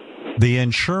 The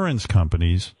insurance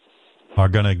companies are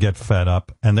going to get fed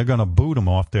up, and they're going to boot them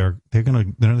off. They're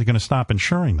going to stop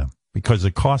insuring them because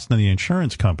it costs the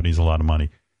insurance companies a lot of money.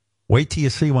 Wait till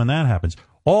you see when that happens.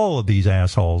 All of these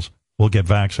assholes will get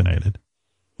vaccinated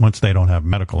once they don't have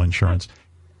medical insurance.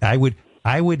 I would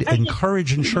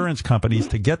encourage insurance companies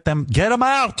to get them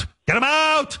out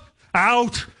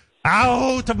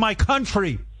of my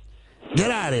country.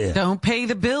 Get out of here. Don't pay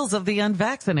the bills of the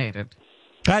unvaccinated.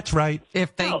 That's right.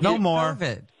 If they get no more.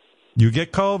 COVID. You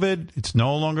get COVID, it's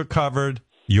no longer covered.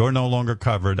 You're no longer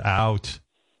covered. Out.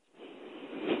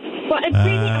 Well, and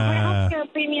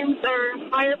healthcare premiums are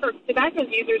higher for tobacco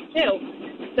users too.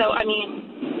 So, I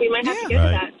mean, we might have to get to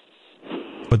that.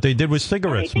 But they did with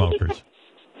cigarette smokers.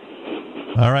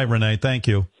 All right, Renee, thank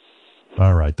you.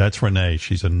 All right, that's Renee.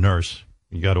 She's a nurse.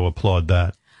 You got to applaud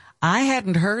that. I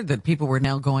hadn't heard that people were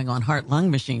now going on heart-lung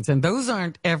machines, and those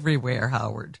aren't everywhere,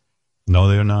 Howard. No,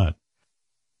 they're not.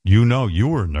 You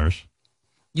were a nurse.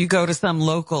 You go to some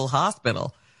local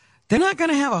hospital, they're not going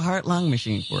to have a heart-lung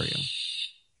machine for you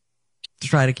to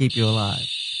try to keep you alive.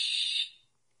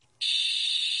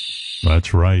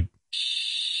 That's right.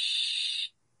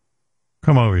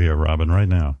 Come over here, Robin, right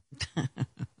now.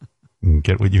 And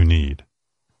get what you need.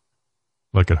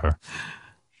 Look at her.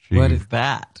 What is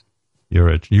that?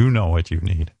 You know what you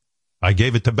need. I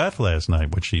gave it to Beth last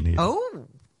night, what she needed. Oh,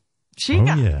 she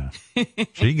got it.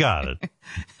 She got it.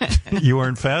 You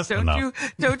weren't fast enough.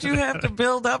 Don't you have to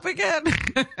build up again?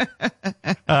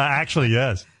 Actually,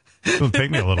 yes. It'll take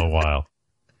me a little while.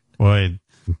 Boy,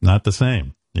 not the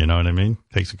same. You know what I mean?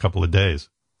 Takes a couple of days.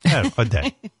 Yeah, a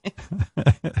day.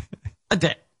 A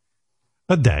day.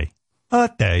 A day. A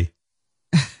day.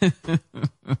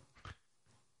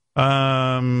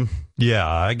 Yeah,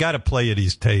 I got to play you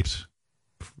these tapes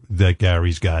that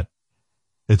Gary's got.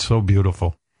 It's so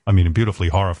beautiful. I mean, beautifully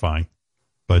horrifying.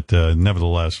 But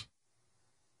nevertheless,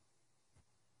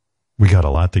 we got a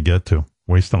lot to get to.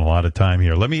 Wasting a lot of time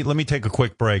here. Let me take a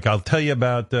quick break. I'll tell you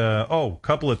about, a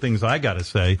couple of things I got to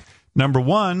say. Number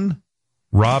one,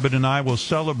 Robin and I will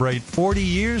celebrate 40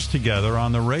 years together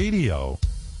on the radio.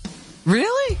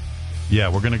 Really? Yeah,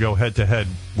 we're going to go head-to-head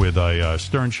with a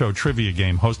Stern Show trivia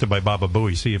game hosted by Baba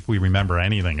Booey, see if we remember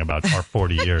anything about our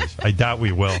 40 years. I doubt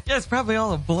we will. Yeah, it's probably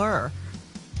all a blur.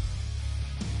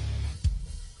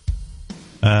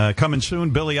 Coming soon,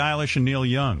 Billie Eilish and Neil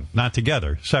Young. Not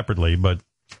together, separately, but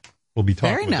we'll be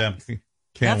talking with them.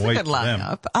 Can't That's wait a good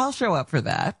lineup. I'll show up for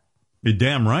that. You're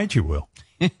damn right you will.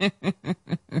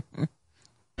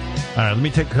 All right, let me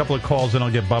take a couple of calls and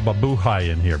I'll get Baba Booey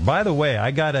in here. By the way,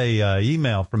 I got a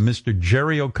email from Mr.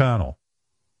 Jerry O'Connell,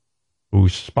 who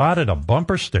spotted a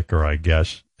bumper sticker, I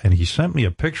guess, and he sent me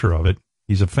a picture of it.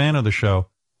 He's a fan of the show,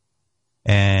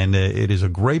 and it is a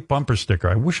great bumper sticker.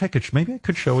 I wish I could, maybe I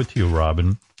could show it to you,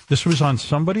 Robin. This was on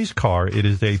somebody's car. It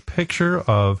is a picture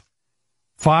of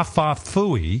Fa Fa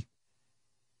Fooey,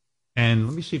 and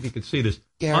let me see if you can see this.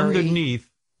 Gary.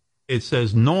 Underneath, it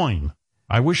says Noin.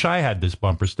 I wish I had this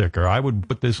bumper sticker. I would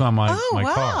put this on my car.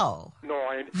 Wow.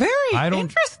 Very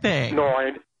interesting.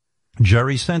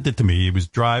 Jerry sent it to me. He was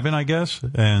driving, I guess.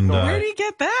 And where did he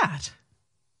get that?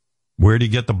 Where did he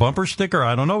get the bumper sticker?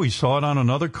 I don't know. He saw it on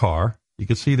another car. You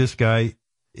can see this guy.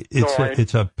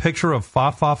 It's a picture of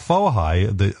Fa Fa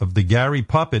Fohai, of the Gary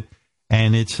puppet,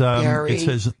 and it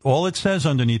says all it says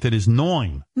underneath it is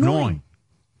Noin. Noin.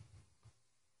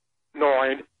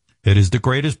 It is the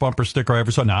greatest bumper sticker I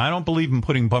ever saw. Now, I don't believe in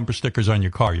putting bumper stickers on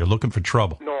your car. You're looking for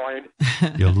trouble.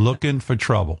 You're looking for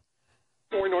trouble.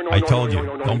 I told you,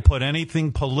 don't put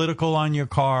anything political on your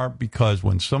car, because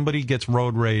when somebody gets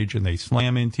road rage and they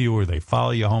slam into you or they follow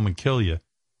you home and kill you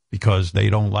because they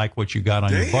don't like what you got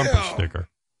on your bumper sticker.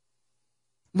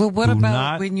 Well, what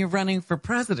about when you're running for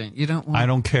president? You don't want... I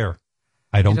don't care.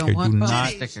 I don't care. Want do bumper not.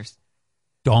 Stickers.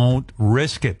 Don't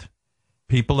risk it.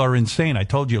 People are insane. I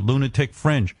told you, lunatic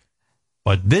fringe.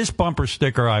 But this bumper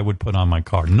sticker I would put on my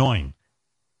car. Noin.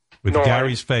 With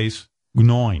Gary's face.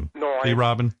 Noin. See,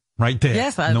 Robin? Right there.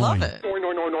 Yes, I love it.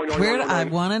 I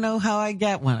want to know how I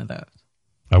get one of those.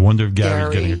 I wonder if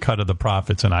Gary's getting a cut of the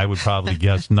profits, and I would probably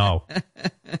guess no.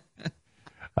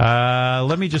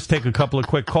 Let me just take a couple of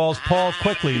quick calls. Paul,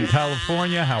 quickly, in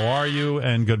California, how are you?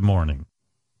 And good morning.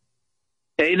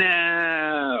 Hey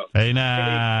now. Hey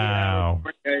now.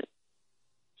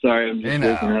 Sorry, I'm just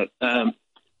waking up.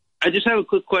 I just have a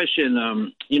quick question.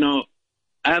 I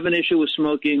have an issue with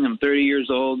smoking. I'm 30 years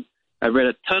old. I've read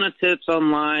a ton of tips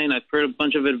online. I've heard a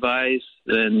bunch of advice,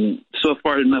 and so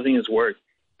far nothing has worked.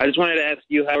 I just wanted to ask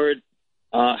you, Howard,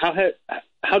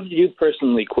 how did you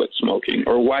personally quit smoking,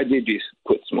 or why did you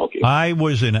quit smoking? I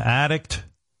was an addict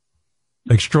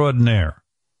extraordinaire.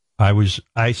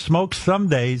 I smoked some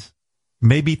days,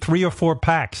 maybe 3 or 4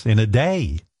 packs in a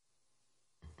day.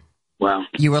 Wow.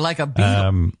 You were like a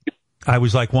Beatle. I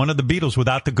was like one of the Beatles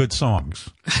without the good songs.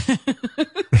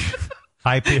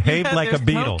 I behaved like a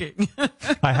Beatle.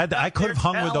 I could have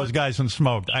hung with those guys and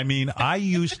smoked. I mean, I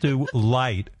used to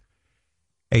light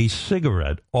a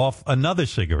cigarette off another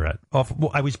cigarette.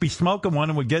 I would be smoking one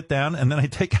and would get down, and then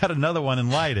I'd take out another one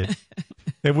and light it.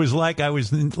 It was like I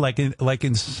was like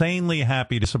insanely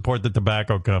happy to support the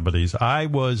tobacco companies. I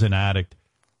was an addict,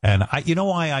 and you know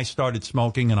why I started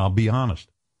smoking? And I'll be honest.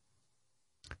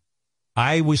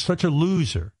 I was such a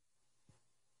loser.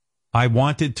 I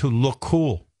wanted to look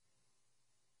cool.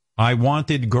 I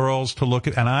wanted girls to look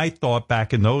at, and I thought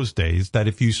back in those days that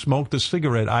if you smoked a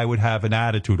cigarette, I would have an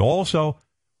attitude. Also,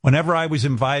 whenever I was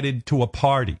invited to a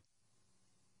party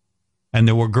and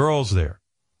there were girls there,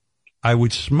 I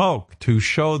would smoke to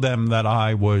show them that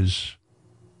I was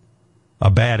a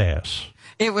badass.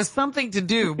 It was something to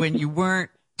do when you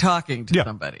weren't talking to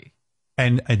somebody.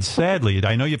 And sadly,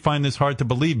 I know you find this hard to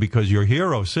believe because your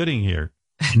hero sitting here,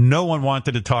 no one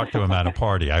wanted to talk to him at a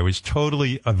party. I was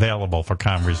totally available for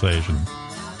conversation.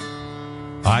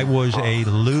 I was a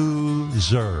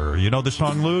loser. You know the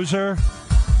song Loser?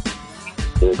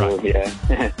 Right.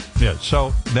 Yeah. Yeah,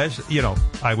 so that's,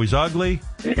 I was ugly,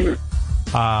 and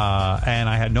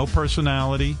I had no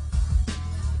personality,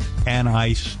 and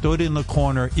I stood in the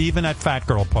corner even at fat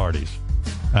girl parties.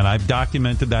 And I've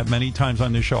documented that many times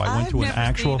on this show. I went to an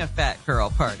actual... I've never seen a fat girl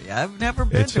party. I've never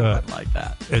been to one like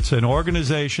that. It's an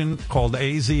organization called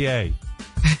AZA.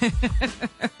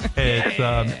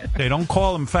 They don't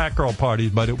call them fat girl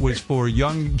parties, but it was for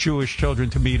young Jewish children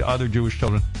to meet other Jewish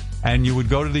children. And you would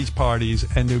go to these parties,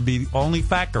 and there would be only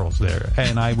fat girls there.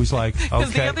 And I was like, okay.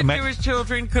 Because the other Jewish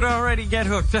children could already get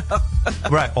hooked up.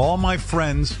 Right. All my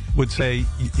friends would say,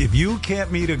 if you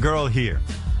can't meet a girl here,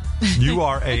 you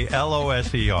are a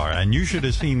loser, and you should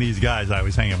have seen these guys I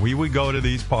was hanging. We would go to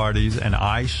these parties, and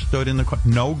I stood in the corner.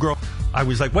 No girl. I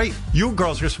was like, wait, you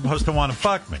girls are supposed to want to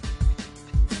fuck me.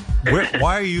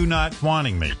 Why are you not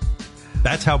wanting me?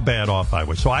 That's how bad off I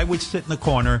was. So I would sit in the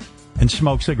corner, and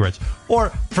smoke cigarettes. Or,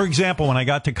 for example, when I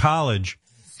got to college,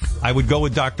 I would go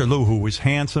with Dr. Lou, who was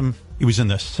handsome. He was in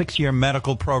the 6-year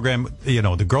medical program. You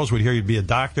know, the girls would hear he'd be a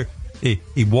doctor. He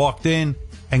walked in,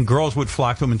 and girls would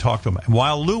flock to him and talk to him. And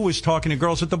while Lou was talking to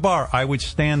girls at the bar, I would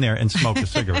stand there and smoke a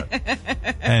cigarette.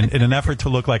 And in an effort to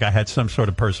look like I had some sort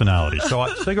of personality. So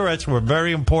cigarettes were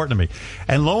very important to me.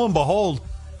 And lo and behold,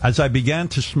 as I began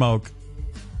to smoke,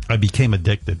 I became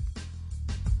addicted.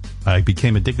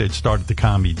 It started to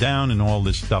calm me down and all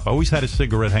this stuff. I always had a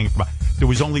cigarette hanging from my... There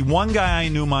was only one guy I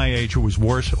knew my age who was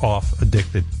worse off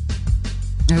addicted.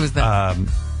 Who was that?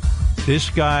 This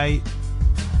guy,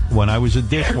 when I was a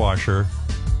dishwasher,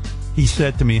 he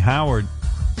said to me, Howard,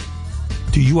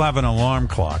 do you have an alarm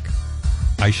clock?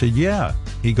 I said, yeah.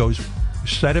 He goes,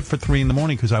 set it for 3 in the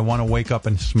morning because I want to wake up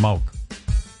and smoke.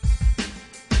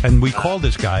 And we called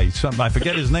this guy, I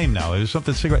forget his name now. It was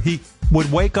something cigarette. He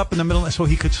would wake up in the middle so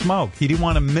he could smoke. He didn't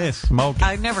want to miss smoking.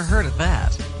 I've never heard of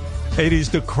that. It is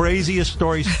the craziest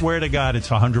story. Swear to God, it's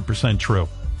 100% true.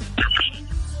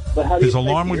 His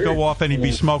alarm would go off and he'd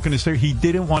be smoking a cigarette. He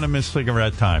didn't want to miss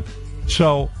cigarette time.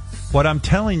 So what I'm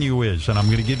telling you is, and I'm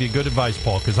going to give you good advice,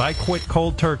 Paul, because I quit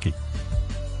cold turkey,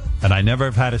 and I never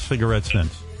have had a cigarette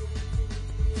since.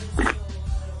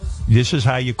 This is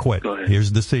how you quit.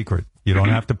 Here's the secret. You don't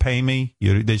have to pay me.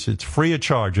 It's free of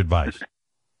charge advice.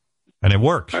 And it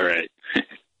works. All right.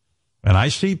 And I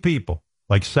see people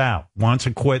like Sal wants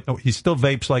to quit. He still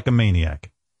vapes like a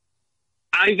maniac.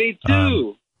 I vape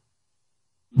too.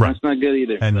 Right. That's not good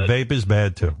either. And vape is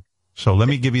bad too. So let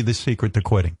me give you the secret to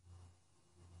quitting.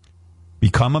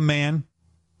 Become a man.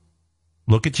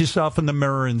 Look at yourself in the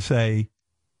mirror and say,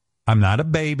 I'm not a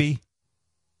baby.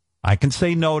 I can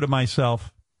say no to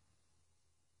myself.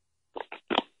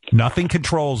 Nothing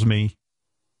controls me.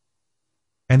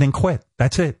 And then quit.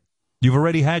 That's it. You've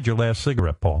already had your last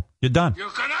cigarette, Paul. You're done. You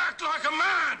can act like a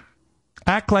man.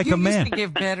 Act like a man. You used to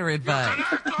give better advice.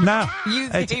 No. You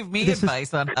gave me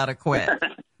advice on how to quit.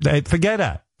 Forget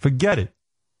that. Forget it.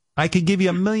 I could give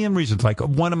you a million reasons. Like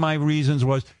one of my reasons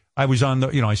was I was on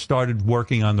I started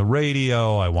working on the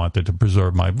radio. I wanted to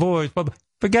preserve my voice. But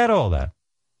forget all that.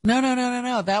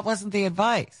 No. That wasn't the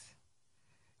advice.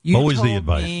 What was the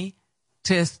advice? You told me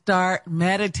to start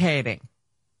meditating.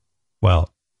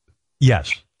 Well,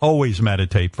 yes. Always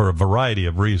meditate for a variety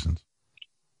of reasons.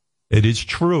 It is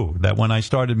true that when I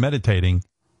started meditating,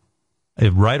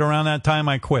 right around that time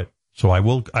I quit. So I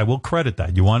will credit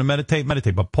that. You want to meditate,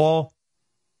 meditate. But Paul,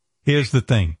 here's the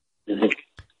thing.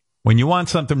 When you want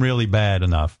something really bad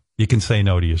enough, you can say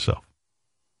no to yourself.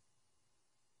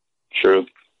 True.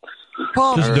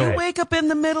 Paul, do you wake up in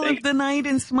the middle of the night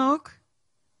and smoke?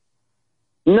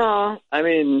 No, I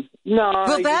mean, no.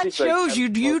 Well, that shows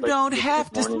you don't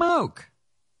have to smoke.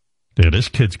 Yeah, this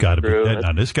kid's got to be dead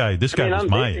now. This guy was I'm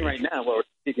my age. right now while we're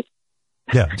speaking.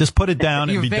 Yeah, just put it down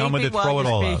and be done with it. Throw it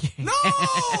all out. No!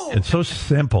 It's so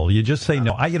simple. You just say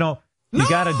no. You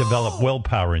got to develop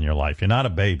willpower in your life. You're not a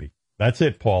baby. That's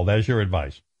it, Paul. That's your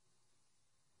advice.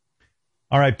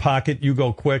 All right, Pocket, you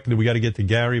go quick. We got to get to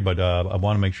Gary, but I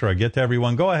want to make sure I get to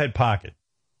everyone. Go ahead, Pocket.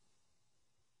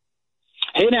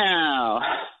 Hey now.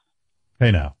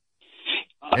 Hey now.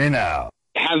 Hey now.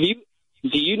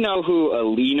 Do you know who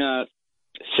Alina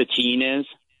Satine is?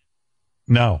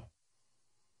 No.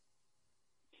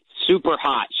 Super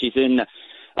hot. She's in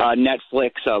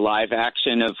Netflix live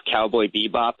action of Cowboy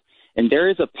Bebop. And there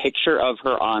is a picture of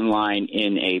her online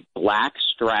in a black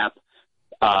strap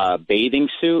bathing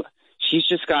suit. She's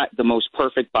just got the most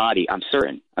perfect body. I'm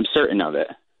certain of it.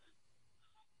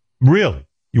 Really?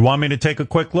 You want me to take a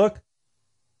quick look?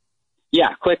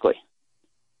 Yeah, quickly.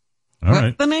 All right.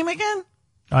 What's the name again?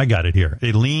 I got it here.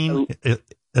 Aline.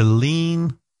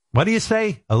 What do you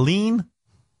say? Alina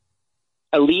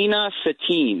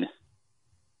Satine.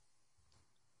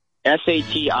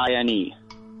 Satine.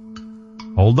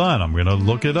 Hold on. I'm going to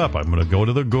look it up. I'm going to go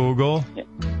to the Google. Yeah.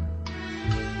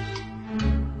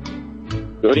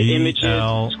 Go to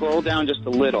images. Scroll down just a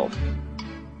little.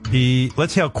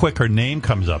 Let's see how quick her name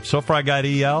comes up. So far I got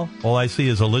EL. All I see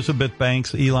is Elizabeth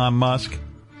Banks, Elon Musk.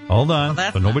 Hold on.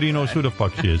 Well, but nobody knows who the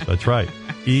fuck she is. That's right.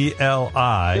 ELI.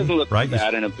 Doesn't look right?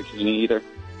 bad in a bikini either.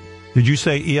 Did you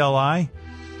say ELI?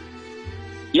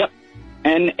 Yep.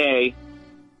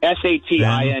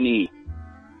 Nasatine.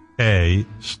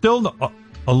 Still no,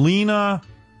 Alina.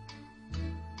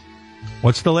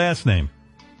 What's the last name?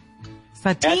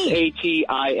 Satine.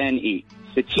 Satine.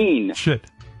 Satine. Shit.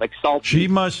 Like salt. She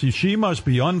must be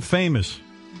unfamous.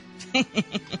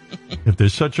 If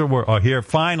there's such a word. Oh, here,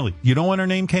 finally. You know when her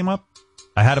name came up?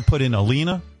 I had to put in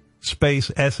Alina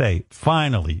space S-A.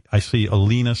 Finally, I see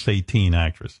Alina Satine,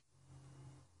 actress.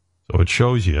 So it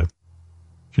shows you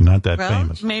She's not that well,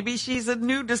 famous. Maybe she's a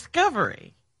new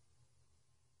discovery.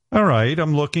 All right,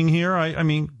 I'm looking here. I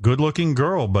mean, good-looking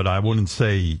girl, but I wouldn't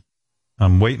say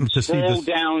I'm waiting to see this. Scroll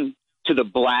down to the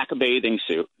black bathing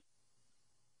suit.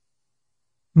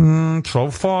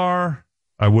 So far,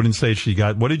 I wouldn't say she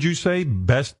got, what did you say,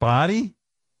 best body?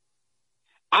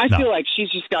 I feel like she's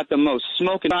just got the most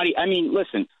smoking body. I mean,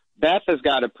 listen, Beth has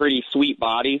got a pretty sweet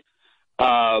body.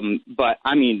 But,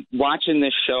 I mean, watching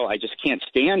this show, I just can't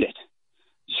stand it.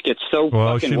 Just gets so fucking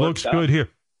Well, she looks good here.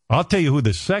 I'll tell you who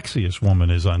the sexiest woman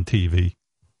is on TV.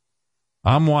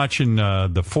 I'm watching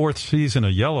the 4th season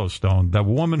of Yellowstone. The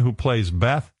woman who plays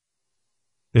Beth,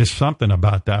 there's something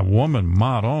about that woman,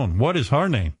 Maron. What is her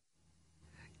name?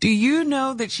 Do you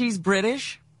know that she's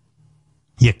British?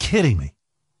 You're kidding me.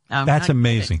 That's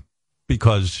amazing. Kidding.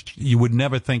 Because you would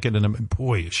never think it.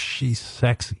 Boy, is she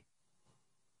sexy.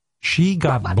 She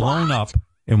got blown up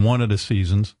in one of the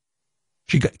seasons.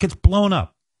 She gets blown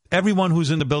up. Everyone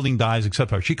who's in the building dies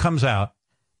except her. She comes out.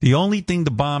 The only thing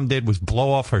the bomb did was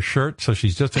blow off her shirt, so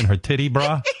she's just in her titty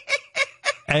bra.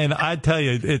 And I tell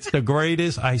you, it's the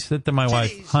greatest. I said to my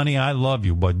wife, honey, I love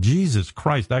you, but Jesus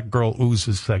Christ, that girl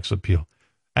oozes sex appeal.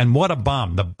 And what a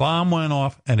bomb. The bomb went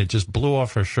off, and it just blew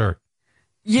off her shirt.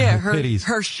 Yeah,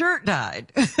 her shirt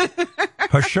died.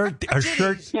 Her shirt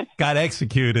got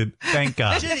executed. Thank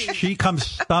God. She comes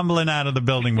stumbling out of the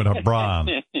building with her bra on.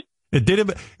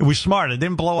 It was smart. It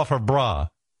didn't blow off her bra.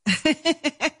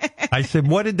 I said,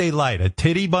 what did they light? A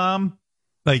titty bomb?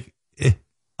 Like,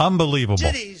 unbelievable.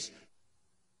 Titties.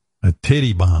 A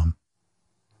titty bomb.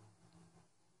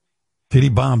 Titty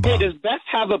bomb. Hey, does Beth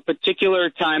have a particular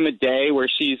time of day where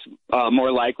she's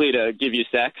more likely to give you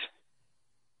sex?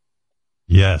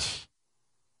 Yes.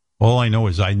 All I know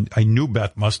is I knew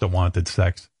Beth must have wanted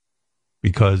sex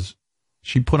because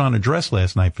she put on a dress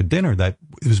last night for dinner that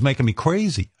it was making me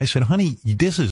crazy. I said, honey, this is